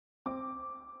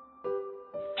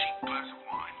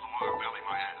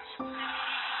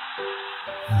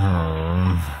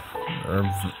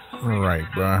Right,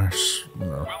 boss.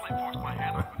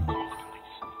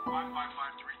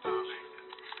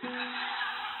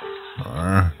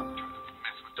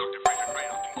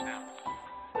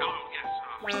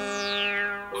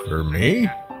 For me?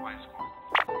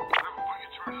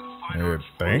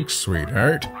 Thanks,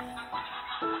 sweetheart.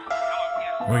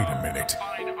 Wait a minute.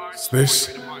 Is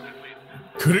this...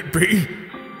 Could it be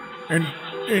an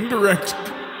indirect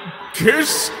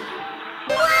kiss?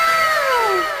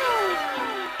 Wow!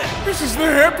 This is the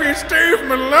happiest day of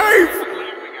my life!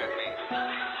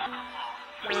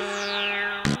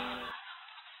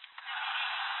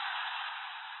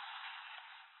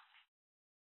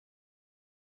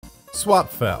 Swap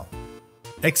fell.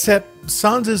 Except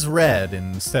Sans is red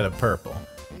instead of purple.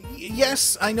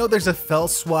 Yes, I know there's a fell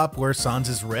swap where Sans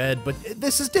is red, but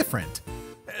this is different.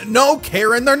 No,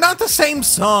 Karen, they're not the same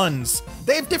Sans.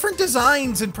 They have different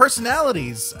designs and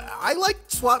personalities. I like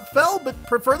swap fell, but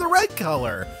prefer the red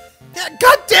color.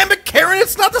 God damn it, Karen,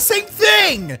 it's not the same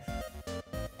thing!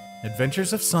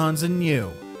 Adventures of Sans and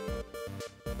You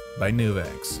by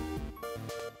Nuvex.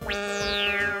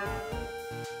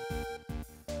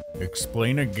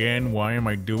 Explain again, why am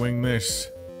I doing this?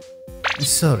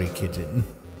 Sorry, kitten.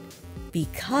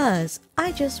 Because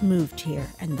I just moved here,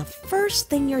 and the first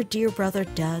thing your dear brother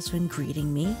does when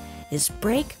greeting me is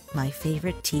break my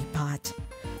favorite teapot.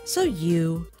 So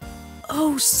you,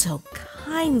 oh so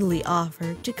kindly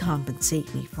offered to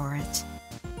compensate me for it.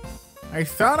 I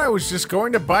thought I was just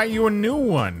going to buy you a new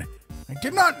one. I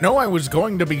did not know I was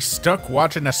going to be stuck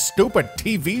watching a stupid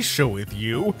TV show with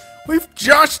you. We've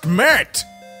just met!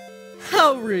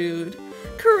 How rude.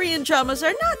 Korean dramas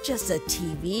are not just a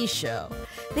TV show.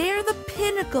 They are the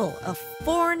pinnacle of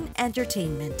foreign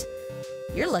entertainment.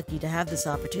 You're lucky to have this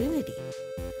opportunity.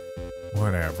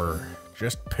 Whatever.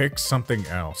 Just pick something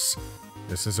else.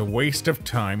 This is a waste of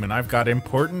time and I've got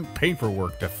important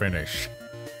paperwork to finish.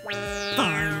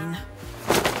 Fine.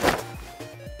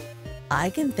 I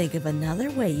can think of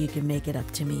another way you can make it up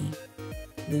to me,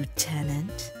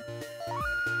 Lieutenant.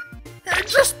 Hey,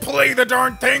 just play the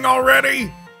darn thing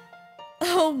already!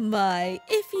 Oh my,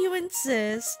 if you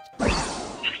insist.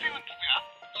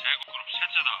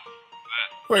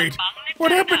 Wait,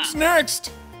 what happens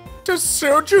next? Does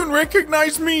Seojun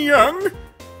recognize me young?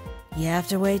 You have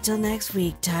to wait till next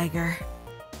week, Tiger.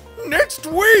 Next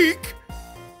week?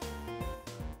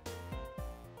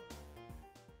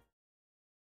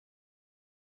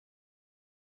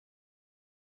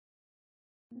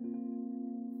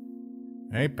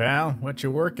 Hey pal, what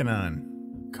you working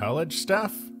on? College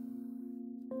stuff?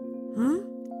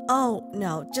 Oh,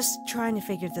 no, just trying to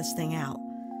figure this thing out.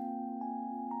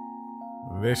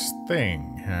 This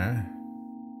thing, huh?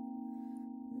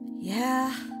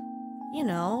 Yeah, you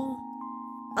know,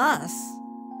 us.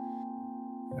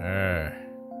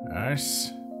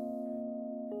 Us?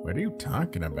 What are you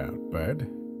talking about, bud?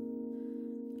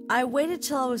 I waited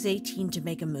till I was 18 to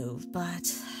make a move,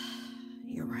 but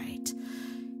you're right.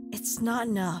 It's not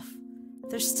enough.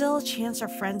 There's still a chance our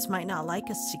friends might not like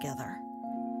us together.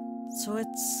 So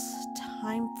it's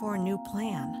time for a new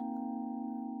plan.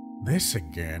 This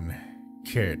again?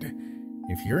 Kid,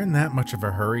 if you're in that much of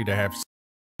a hurry to have sex,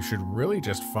 you should really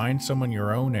just find someone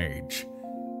your own age.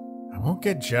 I won't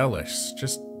get jealous.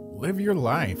 Just live your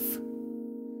life.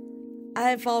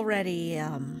 I've already,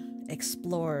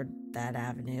 explored that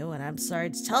avenue, and I'm sorry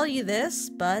to tell you this,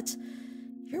 but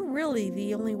you're really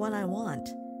the only one I want.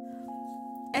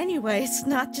 Anyway, it's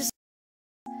not just...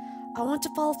 I want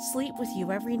to fall asleep with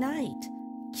you every night,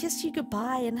 kiss you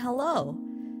goodbye and hello,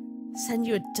 send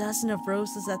you a dozen of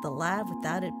roses at the lab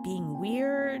without it being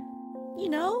weird, you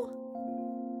know?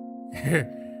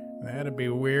 That'd be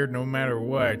weird no matter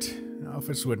what.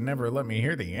 Office would never let me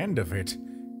hear the end of it.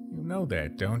 You know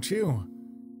that, don't you?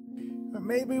 But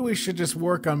maybe we should just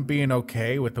work on being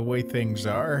okay with the way things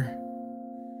are.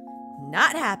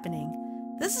 Not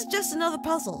happening. This is just another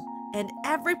puzzle, and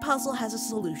every puzzle has a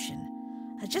solution.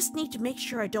 I just need to make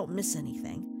sure I don't miss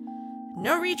anything.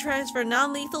 No retries for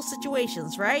non-lethal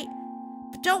situations, right?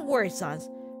 But don't worry, Sans.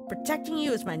 Protecting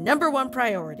you is my #1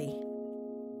 priority.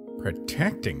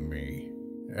 Protecting me?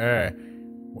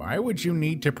 Why would you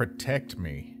need to protect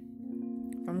me?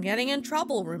 From getting in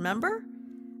trouble, remember?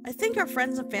 I think our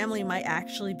friends and family might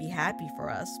actually be happy for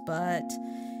us, but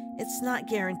it's not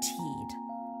guaranteed.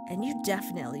 And you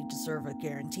definitely deserve a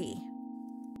guarantee.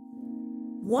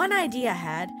 One idea I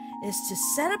had is to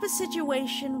set up a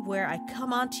situation where I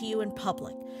come onto you in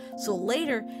public, so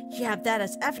later you have that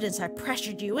as evidence I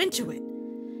pressured you into it.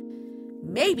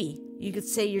 Maybe you could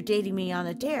say you're dating me on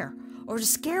a dare, or to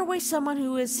scare away someone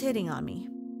who is hitting on me.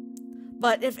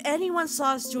 But if anyone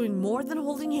saw us doing more than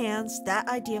holding hands, that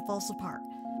idea falls apart.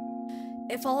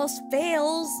 If all else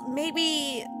fails,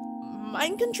 maybe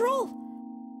mind control?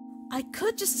 I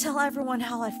could just tell everyone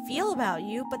how I feel about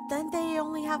you, but then they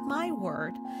only have my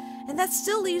word. And that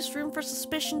still leaves room for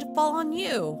suspicion to fall on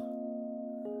you.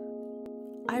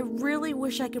 I really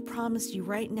wish I could promise you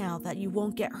right now that you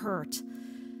won't get hurt,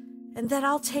 and that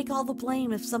I'll take all the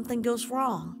blame if something goes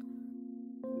wrong.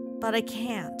 But I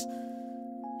can't.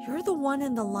 You're the one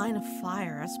in the line of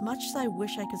fire, as much as I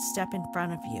wish I could step in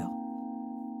front of you.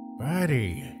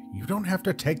 Buddy, you don't have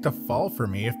to take the fall for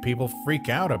me if people freak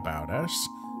out about us.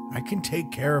 I can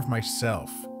take care of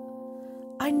myself.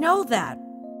 I know that,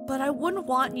 but I wouldn't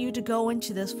want you to go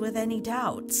into this with any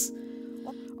doubts.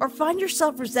 Or find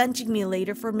yourself resenting me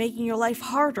later for making your life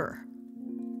harder.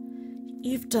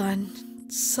 You've done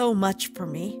so much for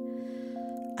me.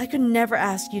 I could never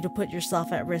ask you to put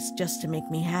yourself at risk just to make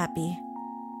me happy.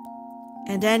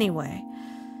 And anyway,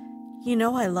 you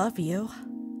know I love you.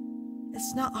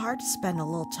 It's not hard to spend a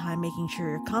little time making sure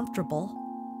you're comfortable.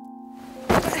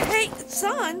 Hey,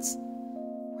 Sans!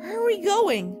 Where are we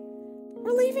going?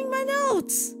 We're leaving my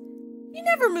notes. You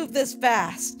never move this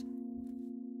fast.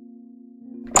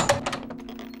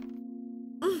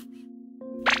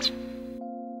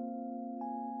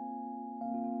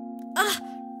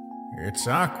 It's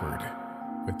awkward,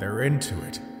 but they're into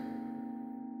it.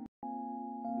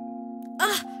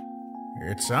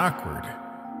 It's awkward,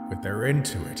 but they're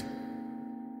into it.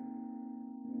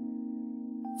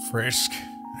 Frisk,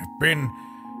 I've been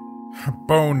a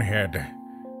bonehead.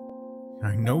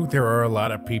 I know there are a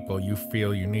lot of people you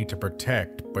feel you need to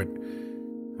protect, but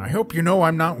I hope you know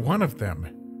I'm not one of them.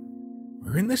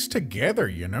 We're in this together,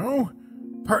 you know?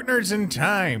 Partners in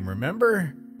time,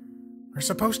 remember? We're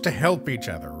supposed to help each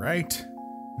other, right?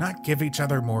 Not give each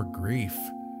other more grief.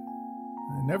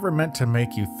 I never meant to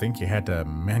make you think you had to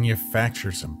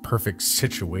manufacture some perfect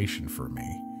situation for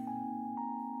me.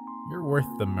 You're worth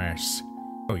the mess.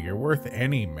 Oh, you're worth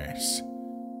any mess.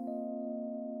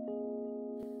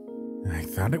 I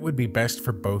thought it would be best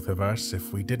for both of us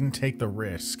if we didn't take the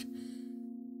risk.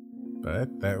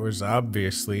 But that was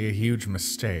obviously a huge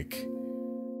mistake.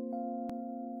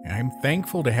 I'm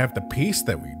thankful to have the peace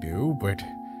that we do, but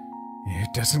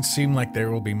it doesn't seem like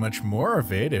there will be much more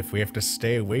of it if we have to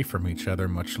stay away from each other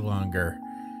much longer.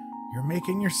 You're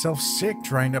making yourself sick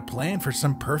trying to plan for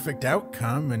some perfect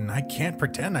outcome, and I can't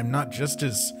pretend I'm not just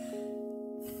as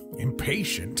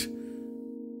impatient.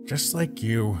 Just like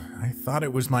you, I thought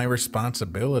it was my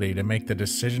responsibility to make the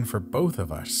decision for both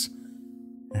of us.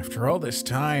 After all this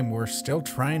time, we're still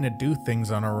trying to do things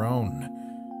on our own.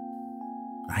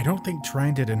 I don't think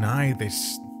trying to deny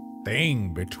this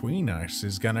thing between us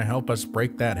is gonna help us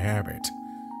break that habit.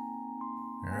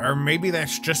 Or maybe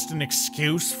that's just an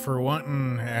excuse for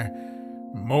wanting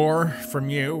more from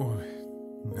you.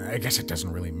 I guess it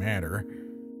doesn't really matter.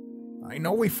 I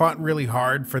know we fought really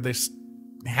hard for this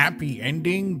happy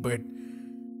ending, but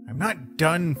I'm not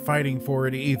done fighting for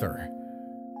it either.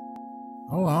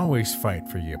 I'll always fight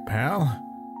for you, pal.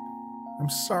 I'm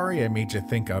sorry I made you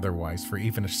think otherwise for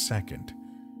even a second.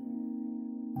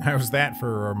 How's that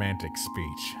for a romantic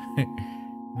speech?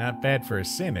 Not bad for a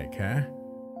cynic, huh?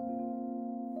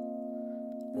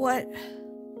 What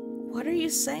are you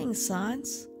saying,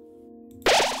 Sans?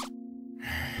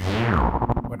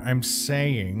 What I'm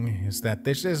saying is that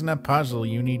this isn't a puzzle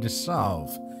you need to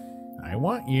solve. I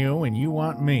want you and you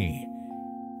want me.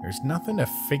 There's nothing to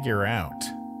figure out.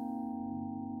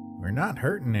 We're not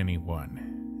hurting anyone.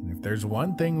 And if there's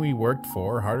one thing we worked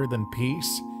for harder than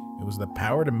peace, it was the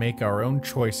power to make our own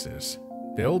choices,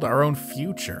 build our own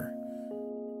future.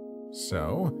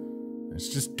 So, let's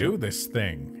just do this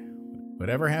thing.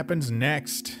 Whatever happens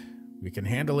next, we can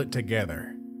handle it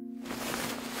together.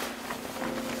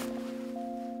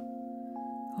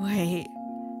 Wait,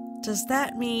 does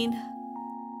that mean...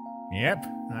 Yep,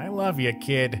 I love you,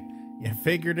 kid. You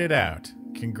figured it out.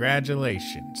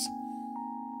 Congratulations.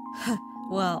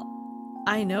 Well,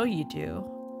 I know you do,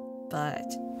 but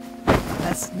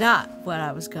that's not what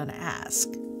I was gonna ask.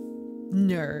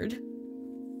 Nerd.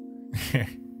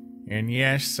 And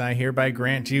yes, I hereby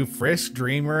grant you Frisk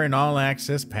Dreamer and all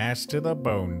access pass to the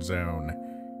Bone Zone.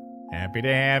 Happy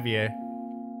to have you.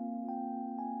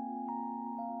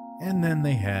 And then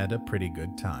they had a pretty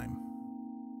good time.